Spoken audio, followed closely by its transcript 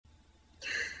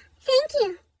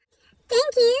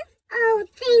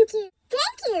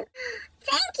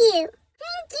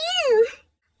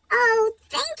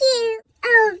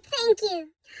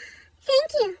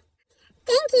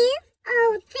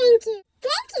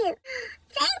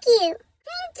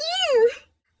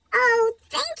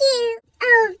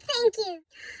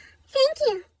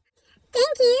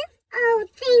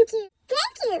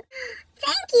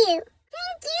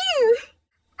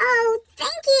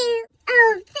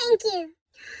Thank you.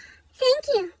 Thank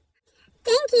you.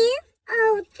 Thank you.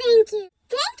 Oh, thank you.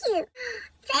 Thank you.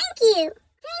 Thank you.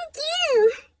 Thank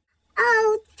you.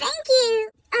 Oh, thank you.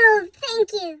 Oh,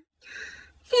 thank you.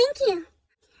 Thank you.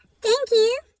 Thank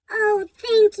you. Oh,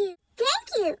 thank you. Thank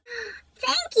you.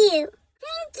 Thank you.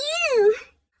 Thank you.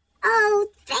 Oh,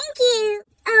 thank you.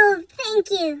 Oh,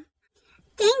 thank you.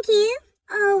 Thank you.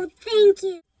 Oh, thank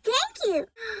you. Thank you.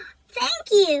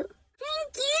 Thank you.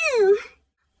 Thank you.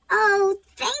 Oh,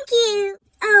 thank you.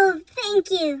 Oh, thank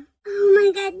you. Oh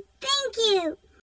my God.